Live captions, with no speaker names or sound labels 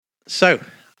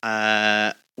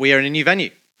We are in a new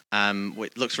venue.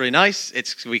 It looks really nice.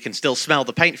 We can still smell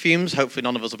the paint fumes. Hopefully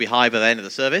none of us will be high by the end of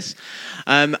the service.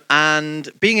 And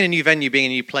being in a new venue, being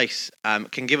in a new place,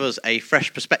 can give us a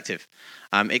fresh perspective.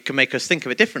 It can make us think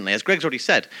of it differently. As Greg's already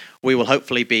said, we will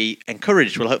hopefully be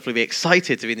encouraged, we'll hopefully be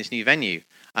excited to be in this new venue.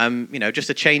 Just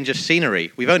a change of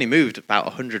scenery. We've only moved about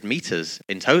 100 meters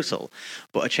in total,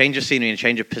 but a change of scenery and a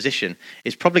change of position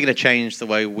is probably going to change the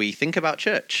way we think about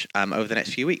church over the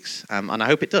next few weeks. And I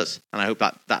hope it does. And I hope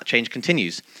that change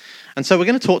continues. And so we're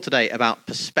going to talk today about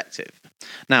perspective.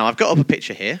 Now, I've got up a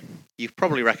picture here. You've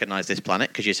probably recognized this planet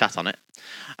because you sat on it.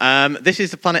 This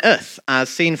is the planet Earth as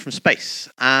seen from space.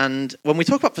 And when we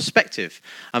talk about perspective,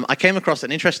 I came across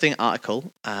an interesting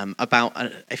article about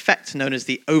an effect known as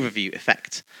the overview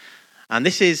effect. And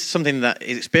this is something that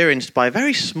is experienced by a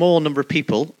very small number of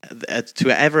people to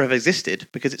ever have existed,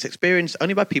 because it's experienced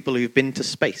only by people who've been to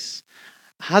space.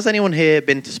 Has anyone here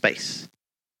been to space?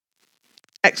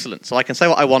 Excellent. So I can say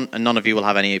what I want and none of you will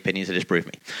have any opinions to disprove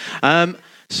me.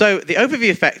 So the overview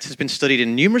effect has been studied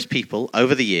in numerous people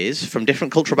over the years from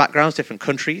different cultural backgrounds, different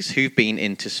countries who've been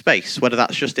into space, whether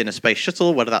that's just in a space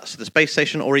shuttle, whether that's to the space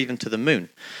station or even to the moon.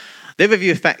 The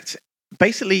overview effect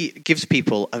basically gives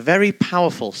people a very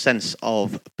powerful sense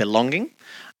of belonging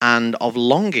and of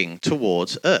longing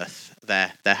towards Earth,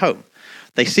 their home.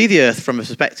 They see the Earth from a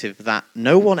perspective that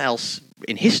no one else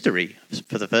in history,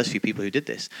 for the first few people who did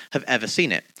this, have ever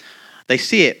seen it. They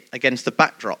see it against the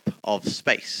backdrop of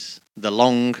space, the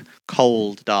long,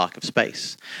 cold dark of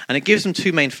space. And it gives them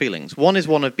two main feelings. One is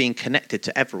one of being connected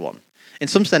to everyone. In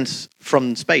some sense,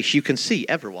 from space, you can see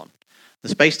everyone. The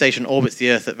space station orbits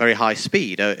the Earth at very high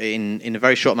speed. In a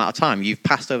very short amount of time, you've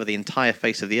passed over the entire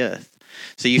face of the Earth.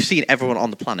 So you've seen everyone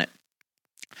on the planet.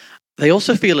 They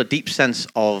also feel a deep sense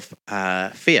of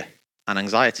fear and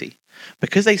anxiety,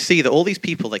 because they see that all these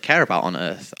people they care about on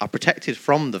Earth are protected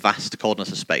from the vast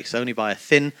coldness of space only by a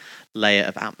thin layer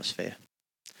of atmosphere.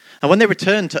 And when they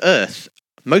return to Earth,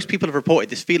 most people have reported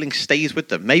this feeling stays with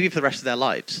them, maybe for the rest of their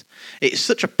lives. It's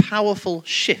such a powerful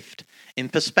shift in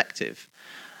perspective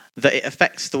that it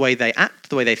affects the way they act,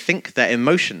 the way they think, their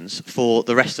emotions for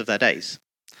the rest of their days.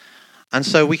 And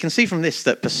so we can see from this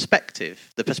that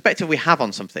perspective, the perspective we have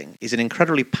on something, is an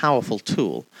incredibly powerful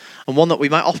tool, and one that we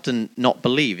might often not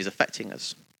believe is affecting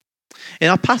us. In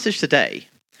our passage today,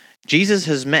 Jesus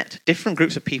has met different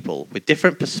groups of people with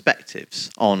different perspectives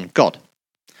on God.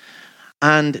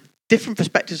 And different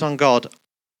perspectives on God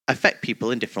affect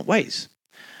people in different ways.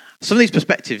 Some of these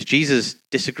perspectives Jesus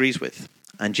disagrees with,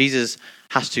 and Jesus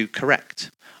has to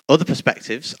correct. Other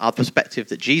perspectives are the perspective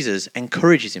that Jesus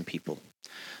encourages in people.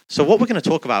 So what we're going to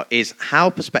talk about is how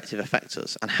perspective affects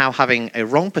us and how having a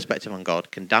wrong perspective on God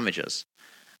can damage us.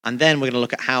 And then we're going to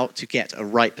look at how to get a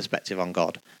right perspective on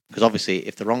God. Because obviously,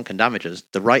 if the wrong can damage us,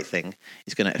 the right thing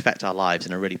is going to affect our lives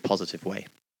in a really positive way.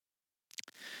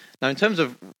 Now, in terms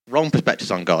of wrong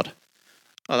perspectives on God,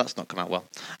 that's not come out well.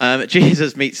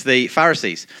 Jesus meets the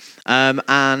Pharisees.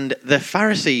 And the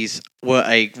Pharisees were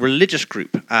a religious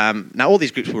group. Now, all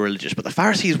these groups were religious, but the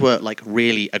Pharisees were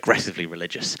really aggressively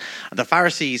religious. The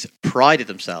Pharisees prided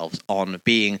themselves on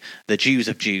being the Jews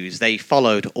of Jews. They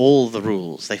followed all the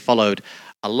rules. They followed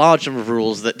a large number of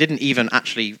rules that didn't even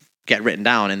actually get written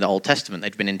down in the Old Testament.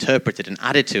 They'd been interpreted and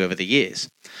added to over the years.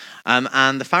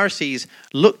 And the Pharisees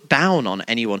looked down on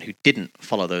anyone who didn't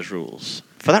follow those rules.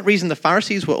 For that reason, the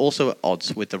Pharisees were also at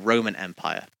odds with the Roman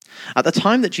Empire. At the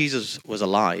time that Jesus was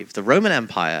alive, the Roman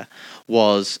Empire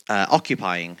was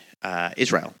occupying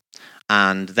Israel.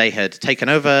 And they had taken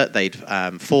over, they'd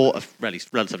fought a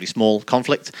relatively small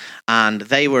conflict, and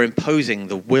they were imposing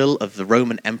the will of the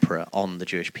Roman emperor on the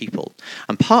Jewish people.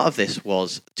 And part of this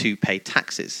was to pay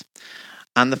taxes.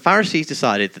 And the Pharisees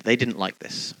decided that they didn't like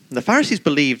this. The Pharisees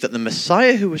believed that the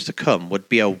Messiah who was to come would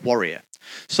be a warrior,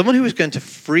 someone who was going to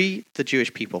free the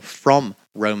Jewish people from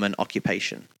Roman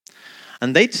occupation.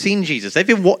 And they'd seen Jesus, they'd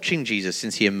been watching Jesus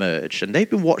since he emerged, and they'd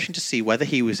been watching to see whether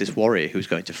he was this warrior who was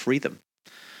going to free them.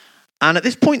 And at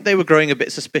this point, they were growing a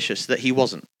bit suspicious that he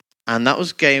wasn't. And that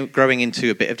was growing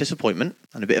into a bit of disappointment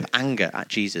and a bit of anger at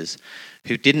Jesus,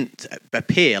 who didn't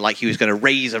appear like he was going to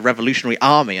raise a revolutionary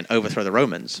army and overthrow the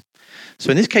Romans.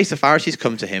 So in this case, the Pharisees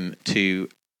come to him to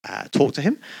talk to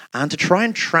him and to try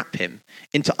and trap him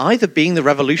into either being the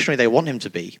revolutionary they want him to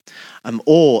be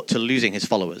or to losing his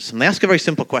followers. And they ask a very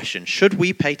simple question: should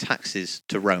we pay taxes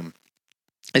to Rome?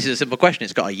 This is a simple question.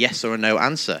 It's got a yes or a no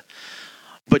answer.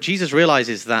 But Jesus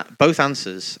realizes that both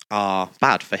answers are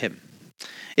bad for him.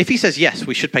 If he says, yes,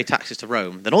 we should pay taxes to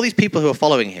Rome, then all these people who are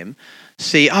following him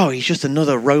see, he's just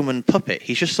another Roman puppet.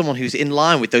 He's just someone who's in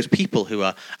line with those people who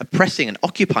are oppressing and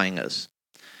occupying us.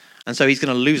 And so he's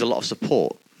going to lose a lot of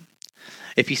support.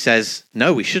 If he says,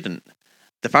 no, we shouldn't,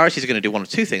 the Pharisees are going to do one of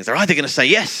two things. They're either going to say,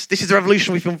 yes, this is the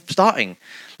revolution we've been starting.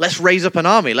 Let's raise up an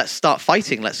army. Let's start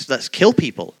fighting. Let's kill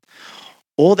people.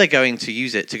 Or they're going to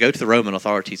use it to go to the Roman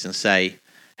authorities and say,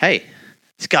 hey,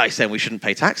 this guy's saying we shouldn't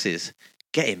pay taxes.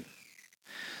 Get him.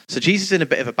 So Jesus is in a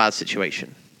bit of a bad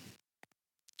situation.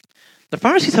 The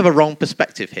Pharisees have a wrong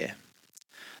perspective here.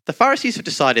 The Pharisees have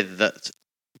decided that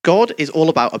God is all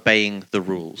about obeying the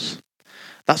rules.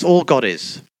 That's all God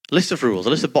is. A list of rules,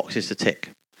 a list of boxes to tick.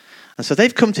 And so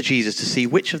they've come to Jesus to see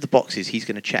which of the boxes he's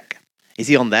going to check. Is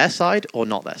he on their side or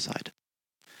not their side?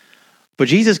 But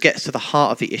Jesus gets to the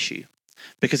heart of the issue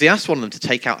because he asked one of them to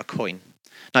take out a coin.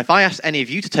 Now, if I asked any of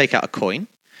you to take out a coin,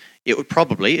 it would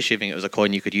probably, assuming it was a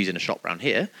coin you could use in a shop around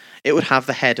here, it would have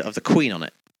the head of the queen on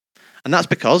it. And that's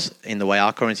because, in the way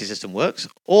our currency system works,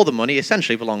 all the money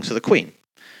essentially belongs to the queen.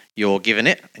 You're given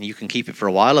it, and you can keep it for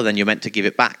a while, and then you're meant to give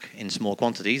it back in small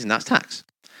quantities, and that's tax.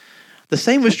 The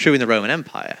same was true in the Roman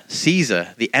Empire.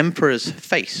 Caesar, the emperor's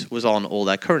face, was on all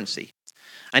their currency.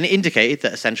 And it indicated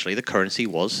that essentially the currency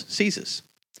was Caesar's.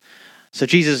 So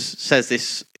Jesus says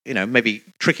this, maybe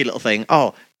tricky little thing,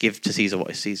 give to Caesar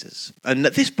what is Caesar's. And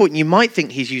at this point, you might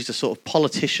think he's used a sort of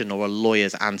politician or a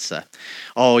lawyer's answer.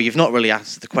 Oh, you've not really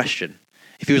answered the question.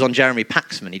 If he was on Jeremy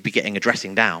Paxman, he'd be getting a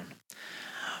dressing down.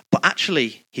 But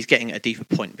actually, he's getting a deeper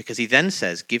point because he then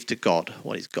says, give to God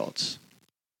what is God's.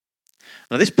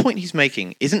 Now, this point he's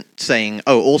making isn't saying,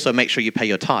 also make sure you pay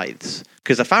your tithes,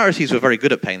 because the Pharisees were very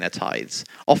good at paying their tithes,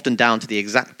 often down to the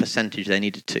exact percentage they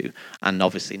needed to, and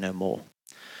obviously no more.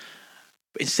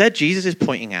 But instead, Jesus is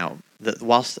pointing out that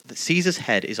whilst Caesar's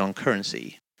head is on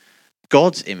currency,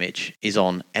 God's image is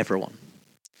on everyone.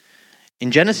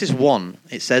 In Genesis 1,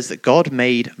 it says that God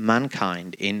made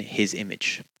mankind in his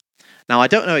image. Now, I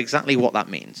don't know exactly what that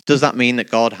means. Does that mean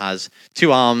that God has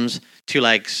 2 arms, 2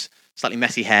 legs, slightly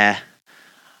messy hair?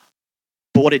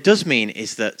 But what it does mean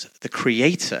is that the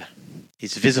Creator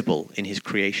is visible in his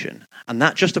creation, and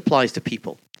that just applies to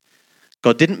people.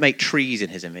 God didn't make trees in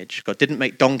his image. God didn't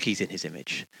make donkeys in his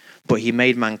image, but he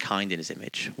made mankind in his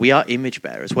image. We are image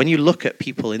bearers. When you look at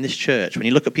people in this church, when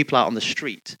you look at people out on the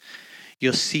street,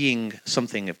 you're seeing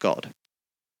something of God.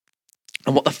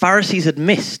 And what the Pharisees had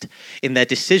missed in their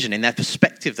decision, in their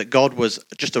perspective that God was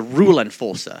just a rule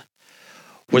enforcer,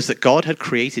 was that God had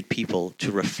created people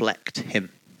to reflect him.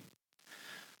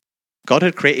 God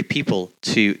had created people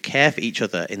to care for each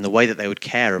other in the way that they would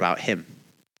care about him.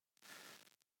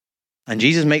 And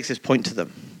Jesus makes this point to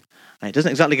them. And it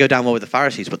doesn't exactly go down well with the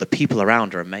Pharisees, but the people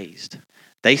around are amazed.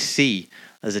 They see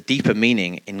there's a deeper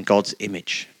meaning in God's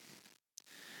image.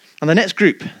 And the next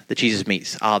group that Jesus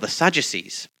meets are the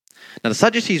Sadducees. Now, the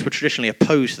Sadducees were traditionally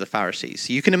opposed to the Pharisees.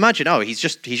 So you can imagine, he's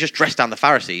just dressed down the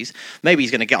Pharisees. Maybe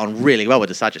he's going to get on really well with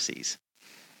the Sadducees.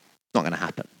 Not going to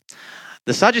happen.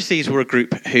 The Sadducees were a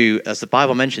group who, as the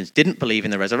Bible mentions, didn't believe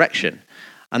in the resurrection.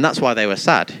 And that's why they were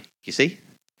sad, you see?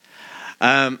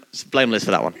 Blame Liz for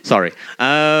that one. Sorry.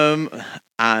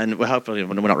 And we're hopefully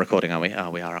we're not recording, are we? Oh,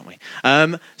 we are, aren't we?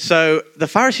 So the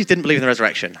Pharisees didn't believe in the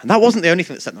resurrection. And that wasn't the only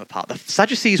thing that set them apart.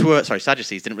 Sadducees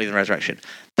didn't believe in the resurrection.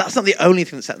 That's not the only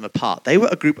thing that set them apart. They were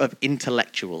a group of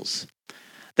intellectuals.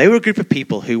 They were a group of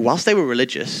people who, whilst they were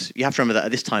religious, you have to remember that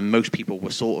at this time, most people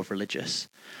were sort of religious.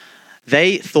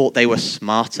 They thought they were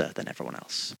smarter than everyone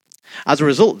else. As a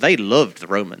result, they loved the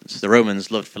Romans. The Romans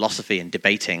loved philosophy and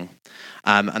debating.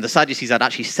 And the Sadducees had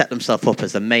actually set themselves up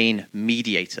as the main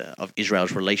mediator of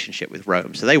Israel's relationship with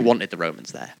Rome. So they wanted the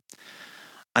Romans there.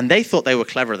 And they thought they were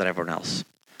cleverer than everyone else.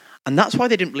 And that's why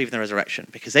they didn't believe in the resurrection,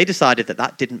 because they decided that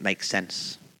that didn't make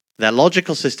sense. Their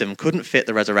logical system couldn't fit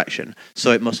the resurrection,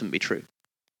 so it mustn't be true.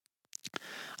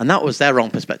 And that was their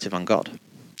wrong perspective on God.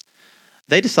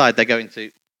 They decide they're going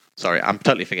to... Sorry, I'm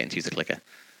totally forgetting to use the clicker.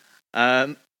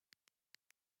 And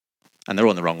they're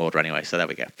all in the wrong order anyway, so there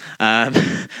we go.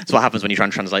 That's what happens when you try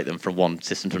and translate them from one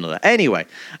system to another. Anyway,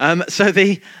 so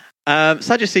the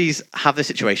Sadducees have this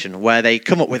situation where they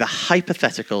come up with a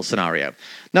hypothetical scenario.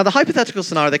 Now, the hypothetical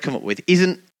scenario they come up with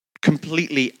isn't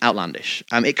completely outlandish.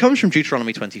 It comes from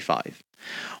Deuteronomy 25,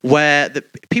 where the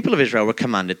people of Israel were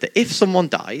commanded that if someone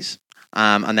dies,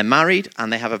 and they're married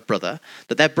and they have a brother,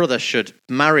 that their brother should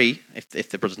marry, if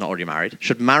the brother's not already married,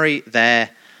 should marry their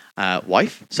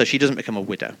wife so she doesn't become a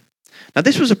widow. Now,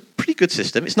 this was a pretty good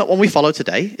system. It's not one we follow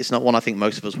today. It's not one I think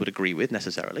most of us would agree with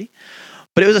necessarily.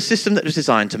 But it was a system that was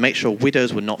designed to make sure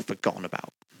widows were not forgotten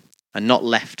about and not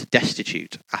left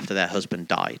destitute after their husband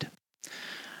died.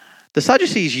 The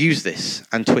Sadducees use this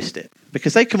and twist it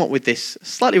because they come up with this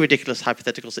slightly ridiculous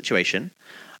hypothetical situation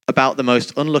about the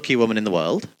most unlucky woman in the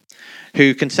world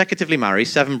who consecutively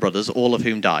marries 7 brothers, all of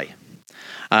whom die.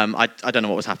 I don't know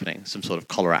what was happening, some sort of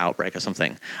cholera outbreak or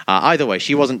something. Either way,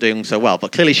 she wasn't doing so well,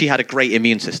 but clearly she had a great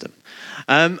immune system.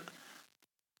 And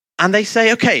they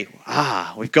say, okay,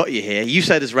 we've got you here. You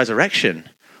said there's resurrection.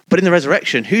 But in the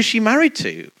resurrection, who's she married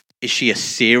to? Is she a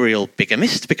serial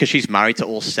bigamist because she's married to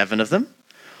all 7 of them?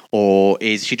 Or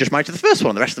is she just married to the first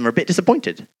one? The rest of them are a bit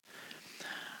disappointed.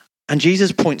 And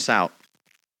Jesus points out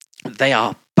they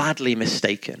are badly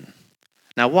mistaken.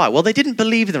 Now, why? Well, they didn't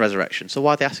believe in the resurrection, so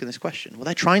why are they asking this question? Well,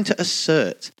 they're trying to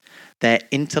assert their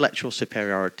intellectual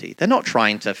superiority. They're not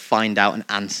trying to find out an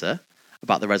answer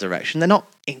about the resurrection. They're not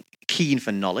keen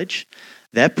for knowledge.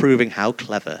 They're proving how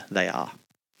clever they are.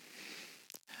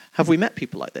 Have we met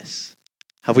people like this?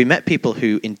 Have we met people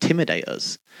who intimidate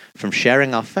us from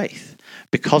sharing our faith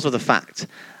because of the fact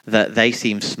that they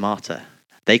seem smarter?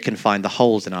 They can find the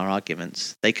holes in our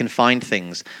arguments. They can find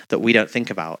things that we don't think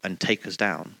about and take us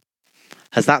down.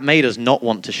 Has that made us not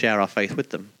want to share our faith with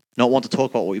them? Not want to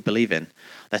talk about what we believe in?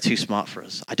 They're too smart for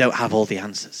us. I don't have all the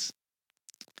answers.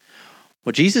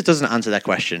 Well, Jesus doesn't answer their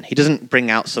question. He doesn't bring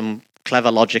out some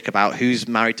clever logic about who's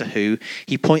married to who.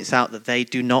 He points out that they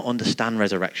do not understand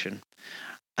resurrection.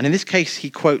 And in this case, he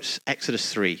quotes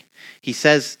Exodus 3. He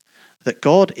says that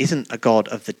God isn't a God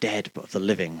of the dead, but of the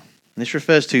living. And this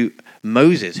refers to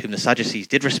Moses, whom the Sadducees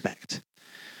did respect.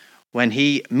 When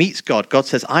he meets God, God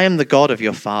says, I am the God of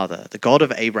your father, the God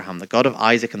of Abraham, the God of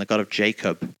Isaac, and the God of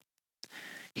Jacob.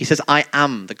 He says, I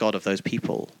am the God of those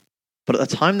people. But at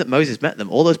the time that Moses met them,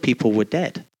 all those people were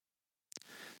dead.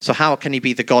 So how can he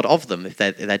be the God of them if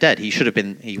they're dead?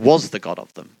 He was the God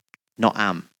of them, not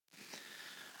am.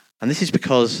 And this is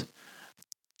because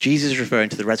Jesus is referring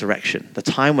to the resurrection, the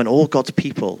time when all God's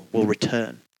people will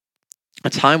return. A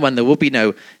time when there will be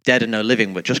no dead and no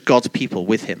living, but just God's people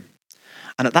with him.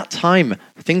 And at that time,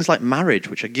 things like marriage,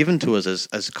 which are given to us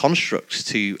as constructs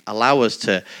to allow us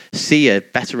to see a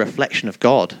better reflection of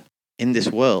God in this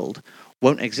world,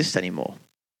 won't exist anymore.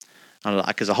 And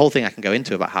there's a whole thing I can go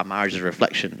into about how marriage is a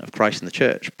reflection of Christ in the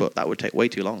church, but that would take way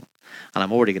too long. And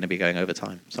I'm already going to be going over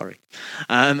time, sorry.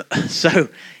 So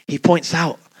he points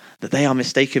out that they are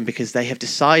mistaken because they have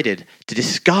decided to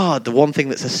discard the one thing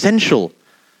that's essential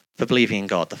for believing in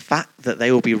God, the fact that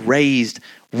they will be raised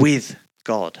with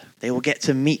God. They will get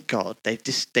to meet God.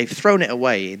 They've thrown it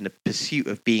away in the pursuit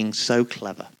of being so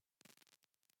clever.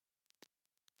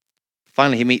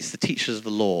 Finally, he meets the teachers of the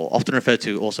law, often referred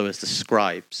to also as the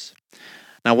scribes.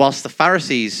 Now, whilst the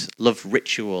Pharisees loved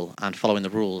ritual and following the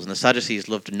rules, and the Sadducees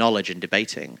loved knowledge and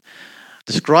debating,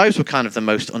 the scribes were kind of the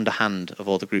most underhand of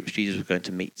all the groups Jesus was going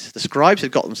to meet. The scribes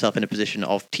had got themselves in a position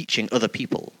of teaching other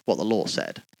people what the law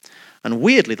said. And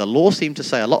weirdly, the law seemed to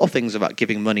say a lot of things about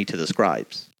giving money to the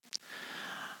scribes.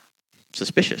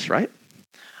 Suspicious, right?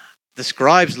 The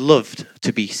scribes loved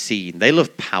to be seen. They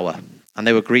loved power, and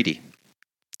they were greedy.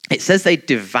 It says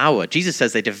Jesus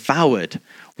says they devoured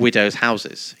widows'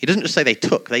 houses. He doesn't just say they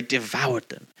took, they devoured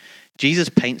them. Jesus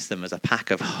paints them as a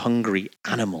pack of hungry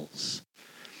animals.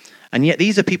 And yet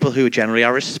these are people who generally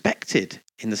are respected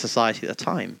in the society at the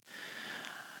time.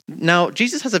 Now,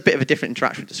 Jesus has a bit of a different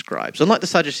interaction with the scribes. Unlike the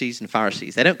Sadducees and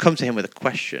Pharisees, they don't come to him with a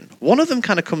question. One of them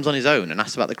kind of comes on his own and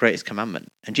asks about the greatest commandment.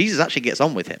 And Jesus actually gets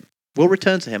on with him. We'll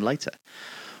return to him later.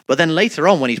 But then later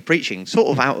on, when he's preaching, sort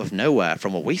of out of nowhere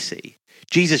from what we see,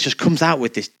 Jesus just comes out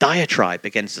with this diatribe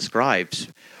against the scribes.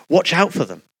 Watch out for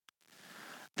them.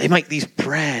 They make these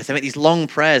prayers. They make these long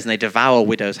prayers and they devour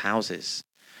widows' houses.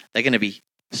 They're going to be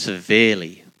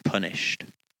severely punished.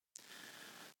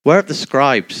 Where have the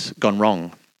scribes gone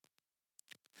wrong?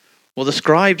 Well, the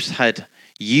scribes had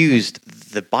used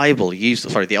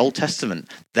the Old Testament,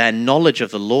 their knowledge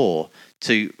of the law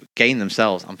to gain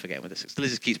themselves. I'm forgetting what this is.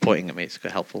 Liz keeps pointing at me. It's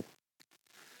quite helpful.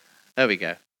 There we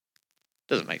go.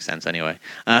 Doesn't make sense anyway.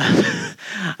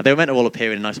 They were meant to all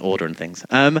appear in a nice order and things.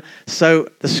 So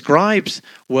the scribes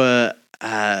were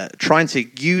trying to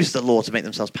use the law to make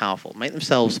themselves powerful, make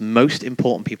themselves most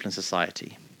important people in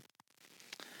society.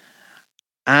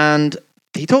 And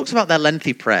he talks about their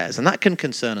lengthy prayers, and that can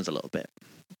concern us a little bit.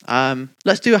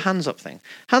 Let's do a hands up thing.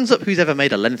 Hands up who's ever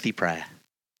made a lengthy prayer.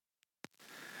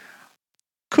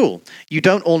 Cool. You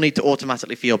don't all need to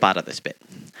automatically feel bad at this bit.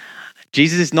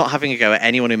 Jesus is not having a go at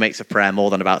anyone who makes a prayer more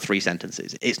than about 3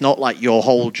 sentences. It's not like your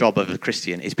whole job of a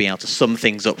Christian is being able to sum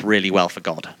things up really well for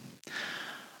God.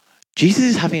 Jesus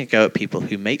is having a go at people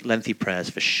who make lengthy prayers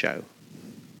for show.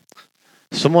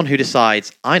 Someone who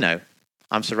decides, I know,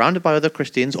 I'm surrounded by other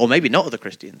Christians, or maybe not other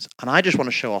Christians, and I just want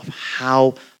to show off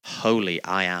how holy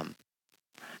I am,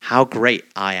 how great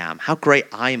I am, how great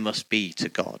I must be to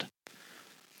God.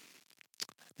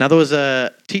 Now, there was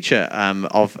a teacher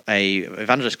of an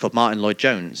evangelist called Martin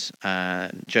Lloyd-Jones,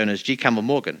 known as G. Campbell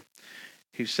Morgan,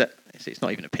 who said, it's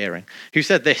not even appearing, who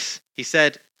said this. He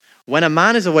said, when a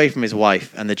man is away from his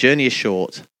wife and the journey is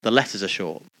short, the letters are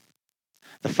short.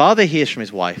 The farther he is from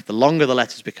his wife, the longer the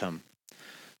letters become.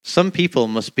 Some people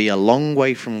must be a long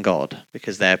way from God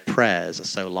because their prayers are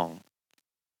so long.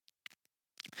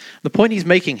 The point he's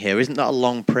making here isn't that a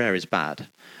long prayer is bad,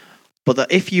 but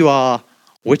that if you are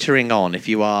wittering on, if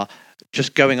you are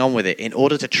just going on with it in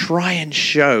order to try and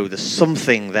show there's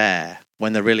something there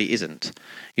when there really isn't,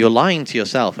 you're lying to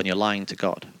yourself and you're lying to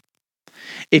God.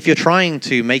 If you're trying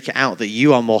to make it out that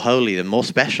you are more holy and more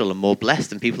special and more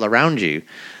blessed than people around you,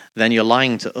 then you're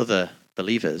lying to other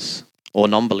believers or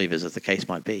non-believers, as the case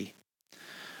might be.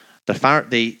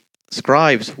 The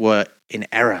scribes were in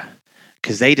error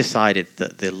because they decided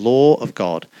that the law of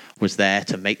God was there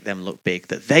to make them look big,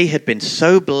 that they had been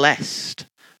so blessed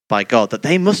by God that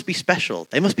they must be special,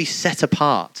 they must be set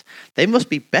apart, they must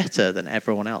be better than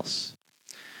everyone else.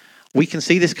 We can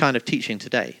see this kind of teaching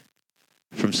today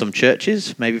from some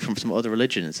churches, maybe from some other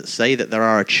religions, that say that there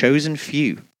are a chosen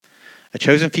few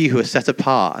who are set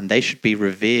apart and they should be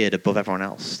revered above everyone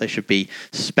else. They should be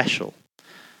special.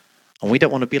 And we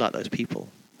don't want to be like those people.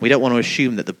 We don't want to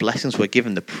assume that the blessings we're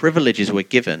given, the privileges were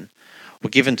given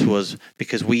to us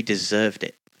because we deserved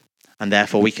it. And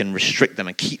therefore we can restrict them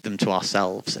and keep them to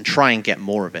ourselves and try and get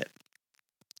more of it.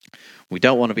 We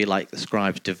don't want to be like the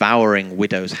scribes devouring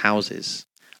widows' houses,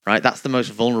 right? That's the most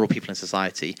vulnerable people in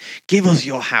society. Give us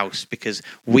your house because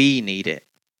we need it.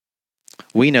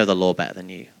 We know the law better than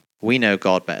you. We know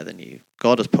God better than you.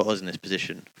 God has put us in this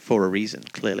position for a reason,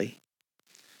 clearly.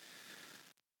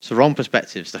 So wrong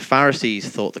perspectives. The Pharisees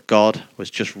thought that God was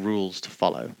just rules to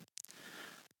follow.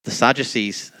 The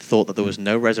Sadducees thought that there was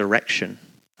no resurrection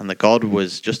and that God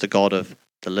was just a God of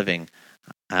the living.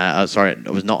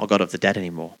 It was not a God of the dead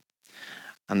anymore.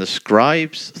 And the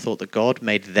scribes thought that God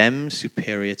made them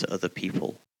superior to other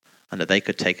people and that they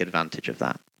could take advantage of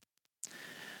that.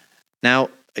 Now,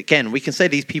 again, we can say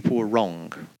these people were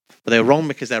wrong, but they were wrong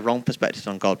because their wrong perspectives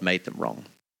on God made them wrong.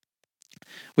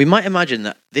 We might imagine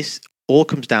that this all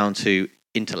comes down to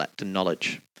intellect and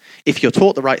knowledge. If you're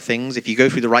taught the right things, if you go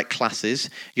through the right classes,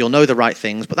 you'll know the right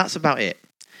things, but that's about it.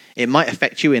 It might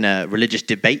affect you in a religious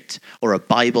debate or a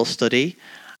Bible study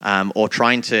or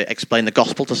trying to explain the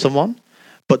gospel to someone,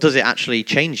 but does it actually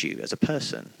change you as a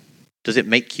person? Does it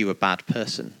make you a bad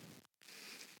person?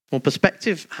 Well,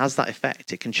 perspective has that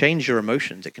effect. It can change your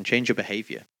emotions. It can change your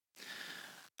behavior.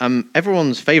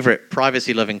 Everyone's favorite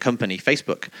privacy-loving company,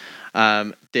 Facebook,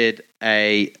 did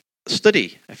a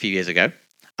study a few years ago,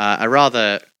 a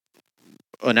rather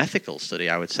unethical study,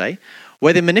 I would say,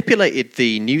 where they manipulated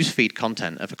the newsfeed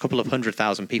content of a couple of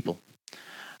 100,000 people.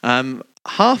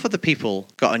 Half of the people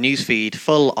got a newsfeed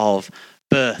full of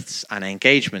births and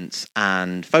engagements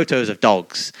and photos of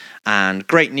dogs and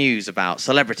great news about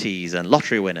celebrities and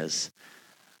lottery winners.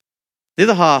 The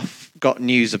other half got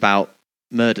news about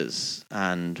murders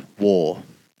and war,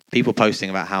 people posting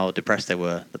about how depressed they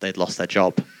were, that they'd lost their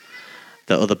job,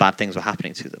 that other bad things were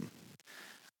happening to them.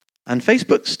 And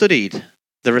Facebook studied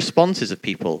the responses of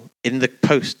people in the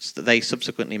posts that they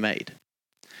subsequently made.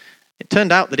 It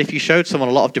turned out that if you showed someone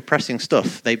a lot of depressing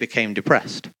stuff, they became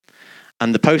depressed.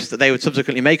 And the posts that they would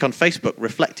subsequently make on Facebook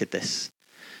reflected this.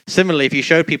 Similarly, if you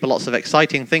showed people lots of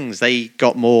exciting things, they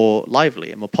got more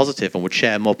lively and more positive and would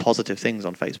share more positive things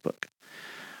on Facebook.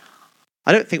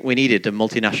 I don't think we needed a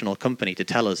multinational company to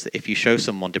tell us that if you show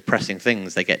someone depressing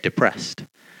things, they get depressed.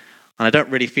 And I don't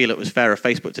really feel it was fair of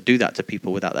Facebook to do that to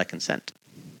people without their consent.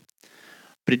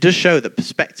 But it does show that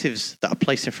perspectives that are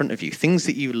placed in front of you, things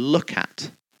that you look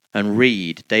at and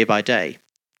read day by day,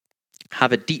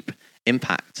 have a deep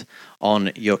impact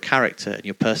on your character and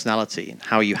your personality and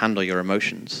how you handle your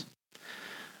emotions.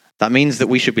 That means that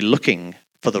we should be looking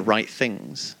for the right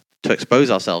things to expose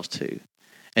ourselves to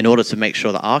in order to make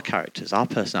sure that our characters, our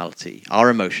personality, our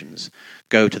emotions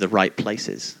go to the right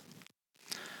places.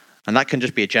 And that can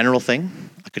just be a general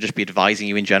thing. I could just be advising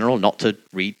you in general not to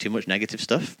read too much negative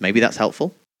stuff. Maybe that's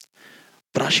helpful.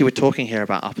 But actually, we're talking here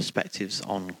about our perspectives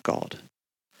on God.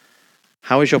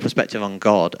 How is your perspective on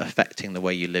God affecting the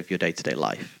way you live your day-to-day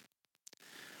life?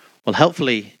 Well,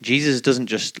 helpfully, Jesus doesn't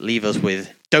just leave us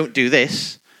with, don't do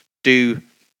this, do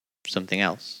something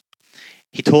else.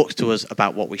 He talks to us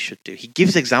about what we should do. He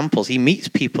gives examples. He meets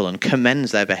people and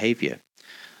commends their behavior.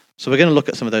 So we're going to look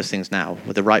at some of those things now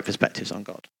with the right perspectives on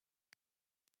God.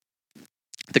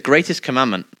 The greatest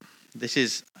commandment. This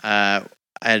is an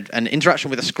interaction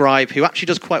with a scribe who actually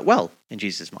does quite well in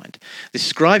Jesus' mind. This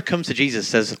scribe comes to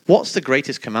Jesus and says, what's the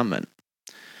greatest commandment?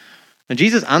 And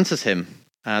Jesus answers him,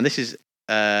 and this is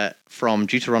from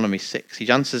Deuteronomy 6. He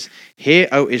answers, "Hear,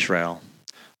 O Israel,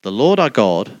 the Lord our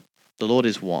God, the Lord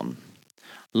is one.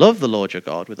 Love the Lord your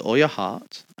God with all your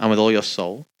heart and with all your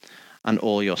soul and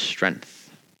all your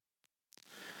strength.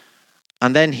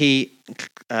 And then he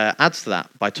adds to that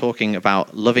by talking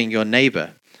about loving your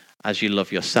neighbor as you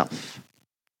love yourself.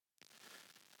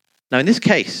 Now, in this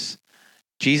case,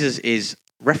 Jesus is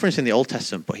referencing the Old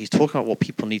Testament, but he's talking about what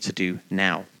people need to do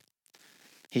now.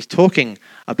 He's talking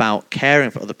about caring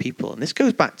for other people. And this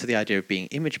goes back to the idea of being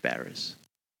image bearers.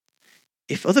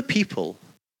 If other people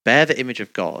bear the image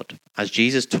of God, as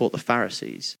Jesus taught the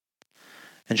Pharisees,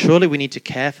 then surely we need to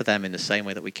care for them in the same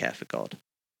way that we care for God.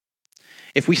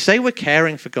 If we say we're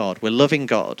caring for God, we're loving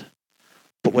God,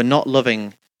 but we're not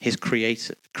loving his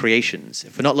creations,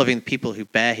 if we're not loving people who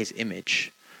bear his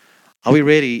image, are we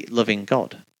really loving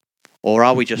God? Or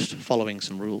are we just following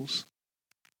some rules?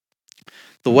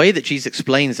 The way that Jesus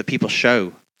explains that people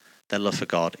show their love for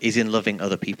God is in loving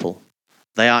other people.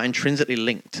 They are intrinsically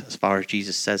linked, as far as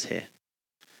Jesus says here.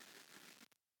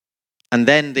 And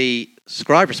then the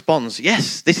scribe responds,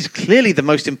 yes, this is clearly the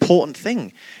most important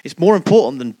thing. It's more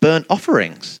important than burnt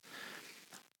offerings.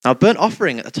 Now, burnt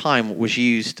offering at the time was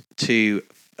used to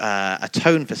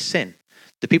atone for sin.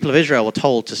 The people of Israel were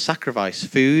told to sacrifice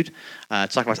food, to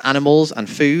sacrifice animals and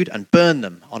food, and burn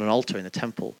them on an altar in the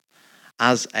temple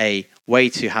as a way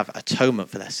to have atonement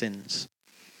for their sins.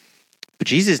 But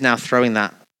Jesus is now throwing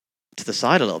that to the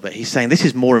side a little bit. He's saying this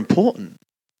is more important.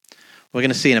 We're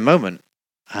going to see in a moment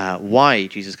why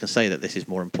Jesus can say that this is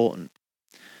more important.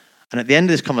 And at the end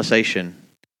of this conversation,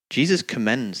 Jesus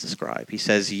commends the scribe. He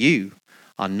says, you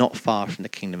are not far from the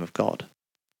kingdom of God.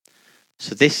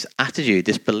 So this attitude,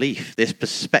 this belief, this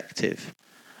perspective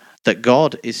that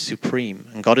God is supreme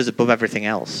and God is above everything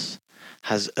else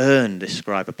has earned this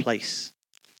scribe a place.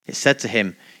 It said to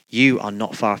him, you are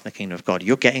not far from the kingdom of God.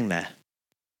 You're getting there.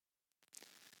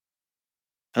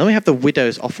 And then we have the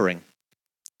widow's offering,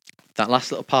 that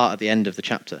last little part at the end of the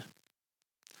chapter.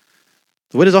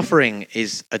 The widow's offering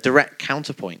is a direct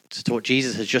counterpoint to what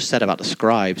Jesus has just said about the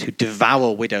scribes who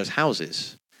devour widows'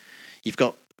 houses. You've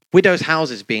got widows'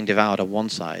 houses being devoured on one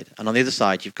side, and on the other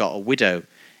side, you've got a widow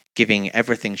giving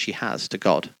everything she has to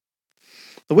God.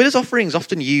 The widow's offering is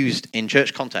often used in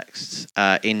church contexts,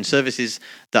 in services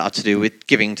that are to do with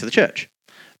giving to the church,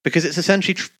 because it's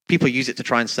essentially people use it to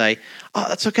try and say, oh,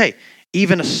 that's okay.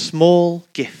 Even a small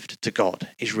gift to God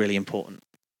is really important.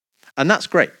 And that's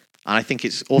great. And I think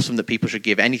it's awesome that people should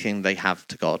give anything they have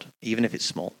to God, even if it's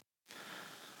small.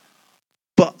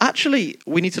 But actually,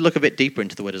 we need to look a bit deeper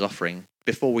into the widow's offering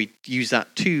before we use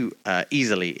that too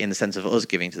easily in the sense of us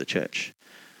giving to the church.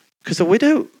 Because the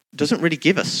widow doesn't really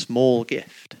give a small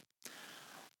gift.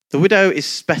 The widow is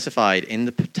specified in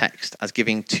the text as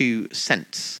giving 2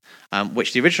 cents,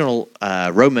 which the original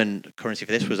Roman currency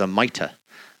for this was a mitre,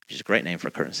 which is a great name for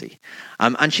a currency.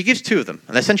 And she gives 2 of them.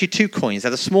 And they're essentially 2 coins.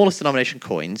 They're the smallest denomination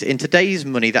coins. In today's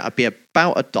money, that would be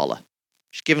about $1.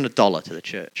 She's given $1 to the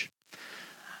church.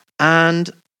 And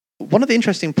one of the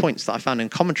interesting points that I found in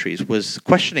commentaries was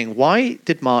questioning, why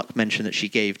did Mark mention that she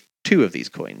gave 2 of these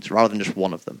coins rather than just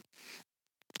 1 of them?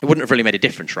 It wouldn't have really made a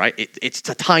difference, right? It's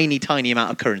a tiny, tiny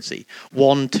amount of currency.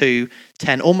 1, 2,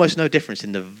 10, almost no difference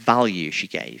in the value she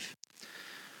gave.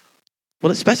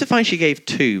 Well, it's specifying she gave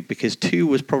 2 because 2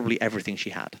 was probably everything she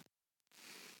had.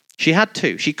 She had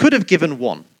 2. She could have given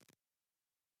 1.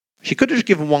 She could have just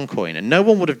given 1 coin and no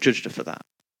one would have judged her for that.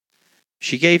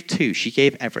 She gave 2. She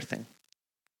gave everything.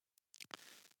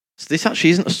 So this actually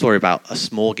isn't a story about a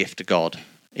small gift to God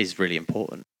is really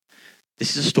important.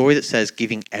 This is a story that says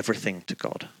giving everything to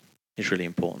God is really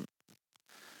important.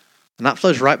 And that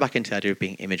flows right back into the idea of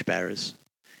being image bearers.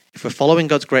 If we're following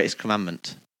God's greatest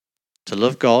commandment, to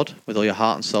love God with all your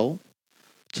heart and soul,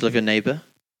 to love your neighbor,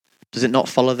 does it not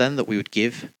follow then that we would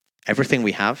give everything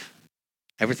we have,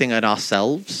 everything in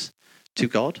ourselves to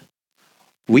God?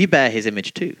 We bear his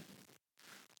image too.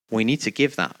 We need to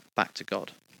give that back to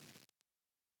God.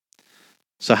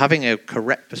 So having a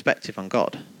correct perspective on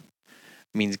God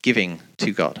means giving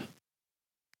to God.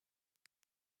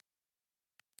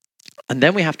 And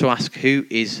then we have to ask, who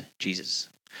is Jesus?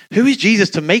 Who is Jesus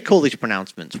to make all these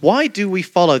pronouncements? Why do we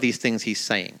follow these things he's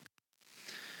saying?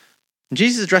 And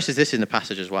Jesus addresses this in the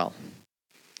passage as well.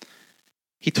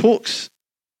 He talks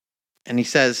and he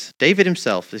says, David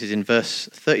himself, this is in verse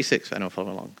 36, I know,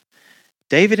 follow along.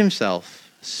 David himself,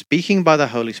 speaking by the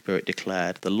Holy Spirit,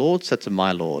 declared, the Lord said to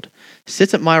my Lord,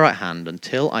 sit at my right hand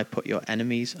until I put your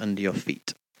enemies under your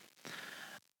feet.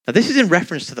 Now this is in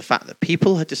reference to the fact that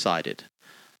people had decided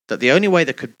that the only way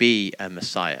there could be a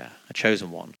Messiah, a chosen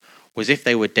one, was if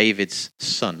they were David's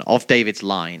son, of David's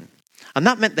line. And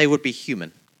that meant they would be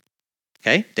human.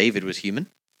 Okay, David was human,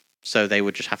 so they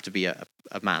would just have to be a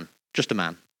man, just a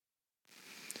man.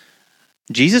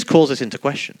 Jesus calls this into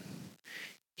question.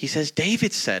 He says,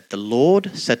 David said, the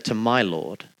Lord said to my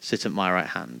Lord, sit at my right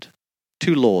hand.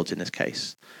 Two lords in this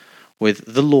case, with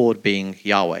the Lord being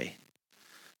Yahweh,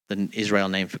 the Israel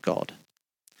name for God.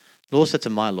 The Lord said to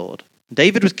my Lord.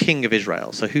 David was king of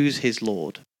Israel, so who's his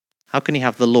Lord? How can he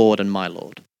have the Lord and my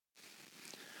Lord?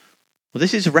 Well,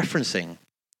 this is referencing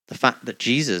the fact that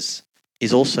Jesus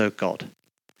is also God.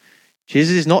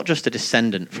 Jesus is not just a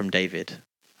descendant from David,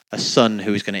 a son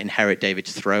who is going to inherit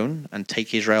David's throne and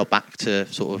take Israel back to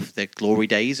sort of the glory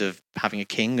days of having a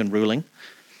king and ruling.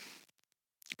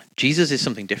 Jesus is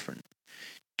something different.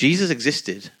 Jesus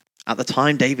existed at the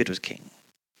time David was king.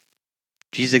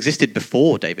 Jesus existed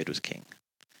before David was king.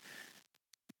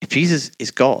 If Jesus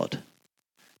is God,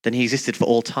 then he existed for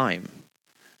all time.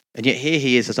 And yet here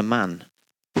he is as a man,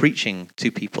 preaching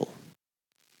to people.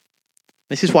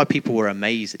 This is why people were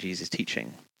amazed at Jesus'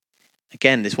 teaching.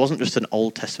 Again, this wasn't just an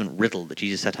Old Testament riddle that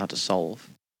Jesus set out to solve.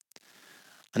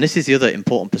 And this is the other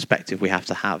important perspective we have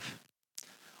to have.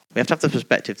 We have to have the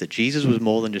perspective that Jesus was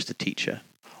more than just a teacher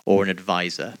or an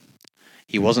advisor.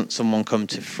 He wasn't someone come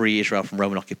to free Israel from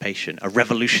Roman occupation, a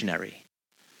revolutionary.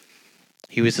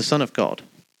 He was the Son of God.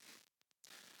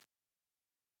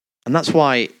 And that's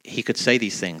why he could say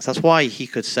these things. That's why he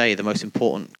could say the most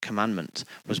important commandment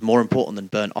was more important than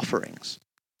burnt offerings.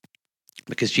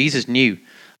 Because Jesus knew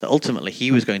that ultimately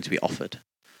he was going to be offered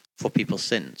for people's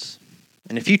sins.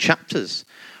 In a few chapters,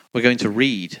 we're going to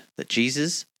read that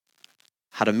Jesus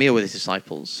had a meal with his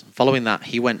disciples. Following that,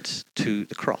 he went to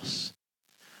the cross.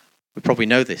 We probably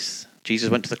know this. Jesus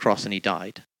went to the cross and he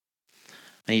died.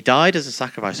 And he died as a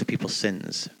sacrifice for people's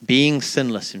sins, being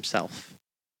sinless himself.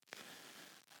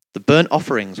 The burnt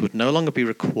offerings would no longer be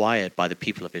required by the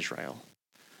people of Israel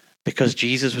because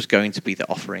Jesus was going to be the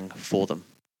offering for them.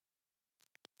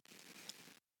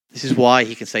 This is why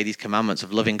he can say these commandments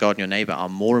of loving God and your neighbor are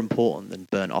more important than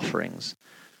burnt offerings,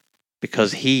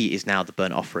 because he is now the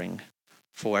burnt offering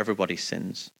for everybody's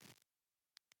sins.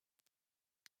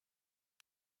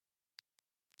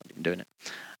 Not even doing it.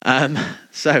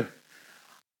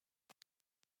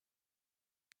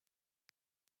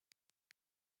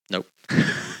 Nope.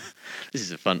 This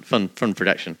is a fun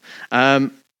production.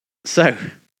 So,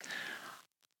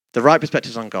 the right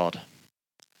perspectives on God.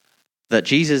 That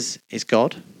Jesus is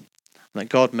God, and that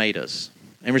God made us.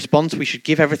 In response, we should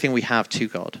give everything we have to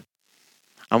God.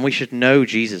 And we should know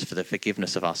Jesus for the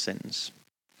forgiveness of our sins.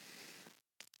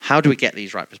 How do we get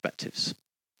these right perspectives?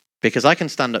 Because I can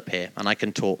stand up here and I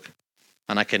can talk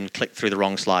and I can click through the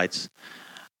wrong slides.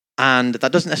 And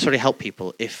that doesn't necessarily help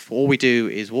people if all we do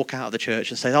is walk out of the church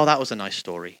and say, oh, that was a nice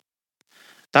story.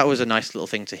 That was a nice little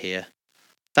thing to hear.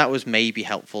 That was maybe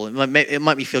helpful. It might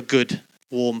make me feel good,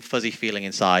 warm, fuzzy feeling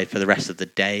inside for the rest of the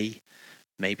day,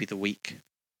 maybe the week.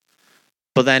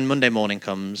 But then Monday morning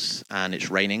comes and it's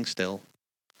raining still.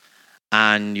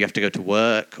 And you have to go to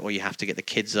work, or you have to get the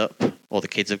kids up, or the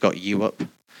kids have got you up.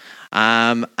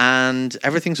 And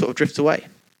everything sort of drifts away.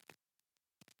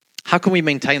 How can we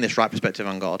maintain this right perspective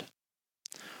on God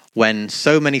when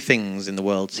so many things in the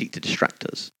world seek to distract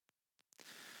us?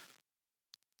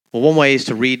 Well, one way is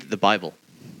to read the Bible.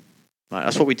 Right,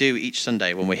 that's what we do each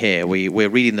Sunday when we're here. We're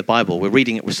reading the Bible. We're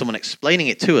reading it with someone explaining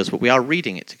it to us, but we are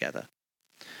reading it together.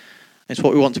 It's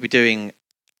what we want to be doing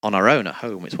on our own at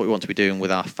home. It's what we want to be doing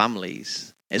with our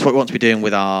families. It's what we want to be doing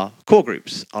with our core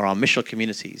groups or our missional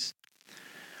communities.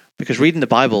 Because reading the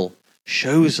Bible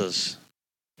shows us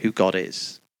who God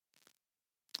is.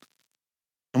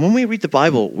 And when we read the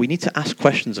Bible, we need to ask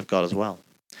questions of God as well.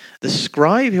 The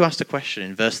scribe who asked a question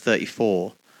in verse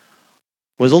 34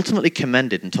 was ultimately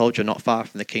commended and told, you're not far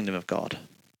from the kingdom of God.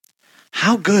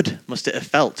 How good must it have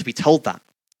felt to be told that?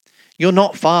 You're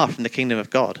not far from the kingdom of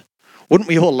God. Wouldn't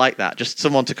we all like that? Just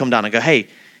someone to come down and go, hey,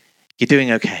 you're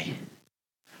doing okay.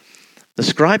 The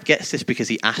scribe gets this because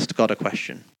he asked God a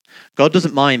question. God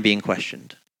doesn't mind being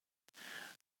questioned.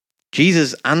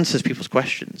 Jesus answers people's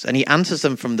questions, and he answers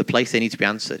them from the place they need to be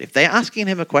answered. If they're asking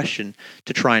him a question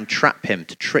to try and trap him,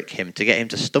 to trick him, to get him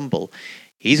to stumble,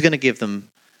 he's going to give them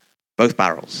both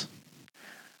barrels.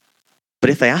 But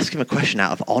if they ask him a question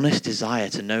out of honest desire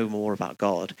to know more about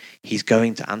God, he's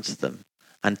going to answer them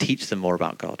and teach them more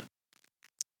about God.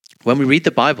 When we read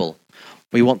the Bible,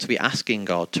 we want to be asking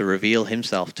God to reveal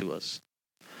himself to us.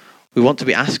 We want to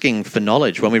be asking for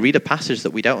knowledge. When we read a passage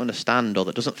that we don't understand or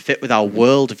that doesn't fit with our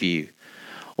worldview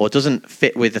or doesn't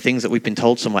fit with the things that we've been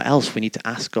told somewhere else, we need to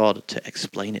ask God to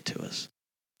explain it to us.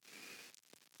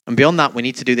 And beyond that, we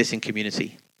need to do this in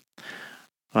community.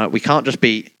 We can't just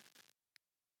be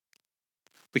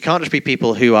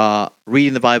people who are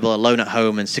reading the Bible alone at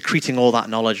home and secreting all that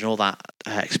knowledge and all that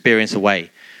experience away.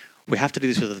 We have to do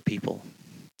this with other people.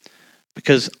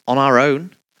 Because on our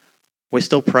own, we're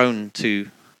still prone to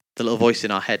the little voice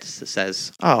in our heads that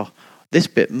says, oh, this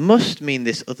bit must mean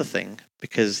this other thing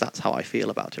because that's how I feel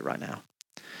about it right now.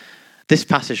 This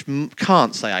passage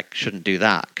can't say I shouldn't do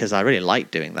that because I really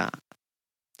like doing that.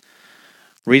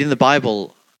 Reading the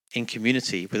Bible in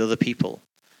community with other people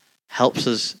helps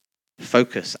us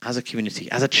focus as a community,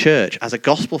 as a church, as a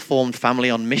gospel-formed family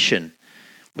on mission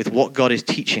with what God is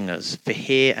teaching us for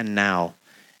here and now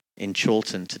in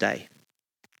Chorlton today.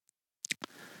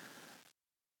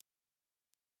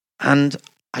 And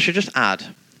I should just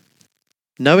add,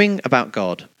 knowing about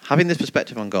God, having this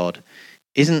perspective on God,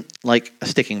 isn't like a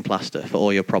sticking plaster for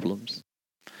all your problems.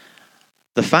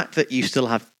 The fact that you still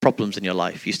have problems in your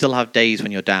life, you still have days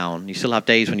when you're down, you still have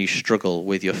days when you struggle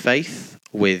with your faith,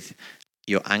 with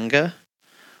your anger,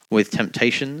 with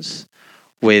temptations,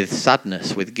 with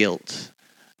sadness, with guilt,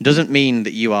 doesn't mean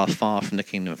that you are far from the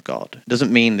kingdom of God. It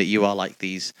doesn't mean that you are like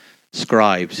these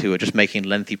scribes who are just making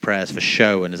lengthy prayers for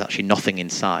show and there's actually nothing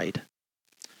inside.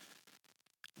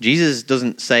 Jesus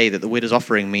doesn't say that the widow's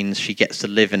offering means she gets to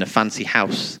live in a fancy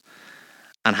house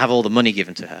and have all the money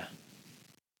given to her.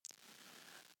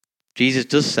 Jesus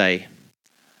does say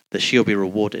that she'll be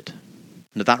rewarded,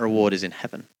 and that reward is in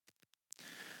heaven.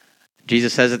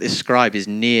 Jesus says that this scribe is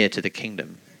near to the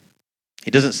kingdom. He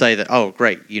doesn't say that, oh,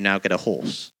 great, you now get a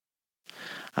horse.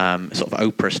 Sort of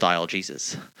Oprah-style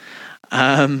Jesus.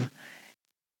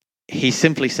 He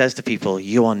simply says to people,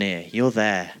 you are near, you're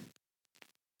there.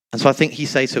 And so I think he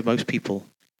says to most people,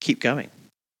 keep going.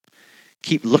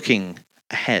 Keep looking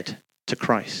ahead to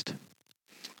Christ.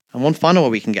 And one final way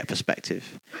we can get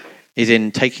perspective is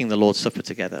in taking the Lord's Supper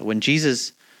together. When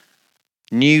Jesus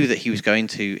knew that he was going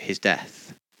to his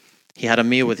death, he had a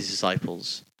meal with his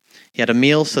disciples. He had a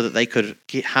meal so that they could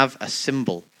have a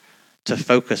symbol to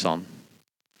focus on.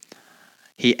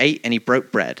 He ate and he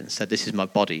broke bread and said, this is my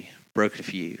body broken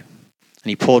for you. And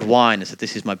he poured wine and said,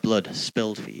 this is my blood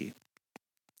spilled for you.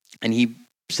 And he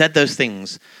said those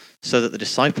things so that the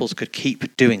disciples could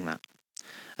keep doing that.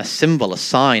 A symbol, a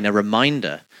sign, a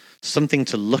reminder, something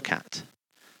to look at.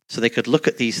 So they could look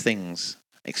at these things,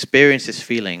 experience this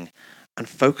feeling, and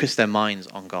focus their minds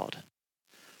on God.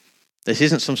 This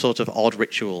isn't some sort of odd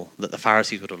ritual that the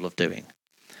Pharisees would have loved doing.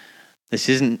 This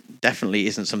definitely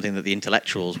isn't something that the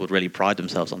intellectuals would really pride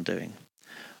themselves on doing.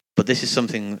 But this is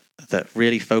something that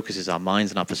really focuses our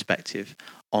minds and our perspective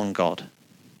on God.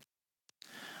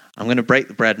 I'm going to break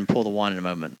the bread and pour the wine in a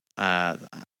moment.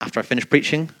 After I finish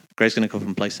preaching, Greg's going to come up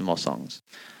and play some more songs.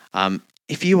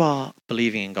 If you are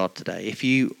believing in God today, if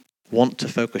you want to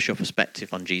focus your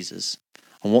perspective on Jesus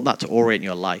and want that to orient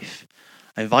your life,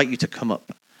 I invite you to come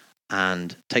up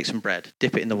and take some bread,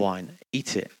 dip it in the wine,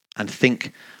 eat it, and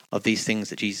think of these things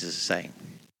that Jesus is saying.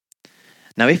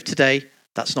 Now, if today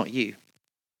that's not you,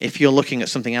 if you're looking at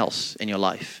something else in your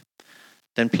life,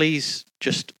 then please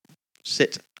just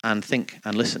sit and think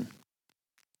and listen.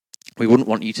 We wouldn't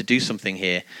want you to do something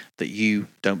here that you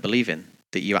don't believe in,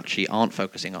 that you actually aren't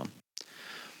focusing on.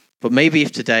 But maybe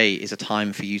if today is a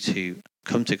time for you to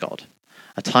come to God,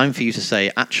 a time for you to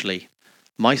say, actually,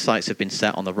 my sights have been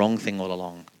set on the wrong thing all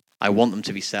along. I want them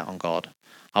to be set on God.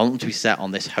 I want them to be set on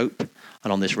this hope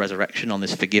and on this resurrection, on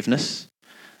this forgiveness.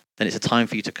 Then it's a time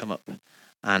for you to come up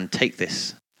and take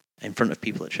this in front of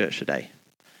people at church today.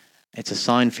 It's a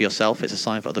sign for yourself. It's a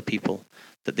sign for other people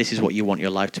that this is what you want your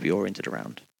life to be oriented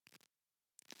around.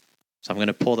 So I'm going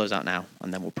to pour those out now,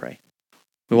 and then we'll pray.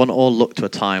 We want to all look to a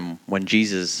time when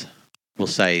Jesus will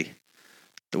say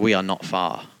that we are not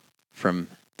far from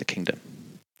the kingdom.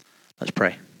 Let's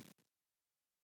pray.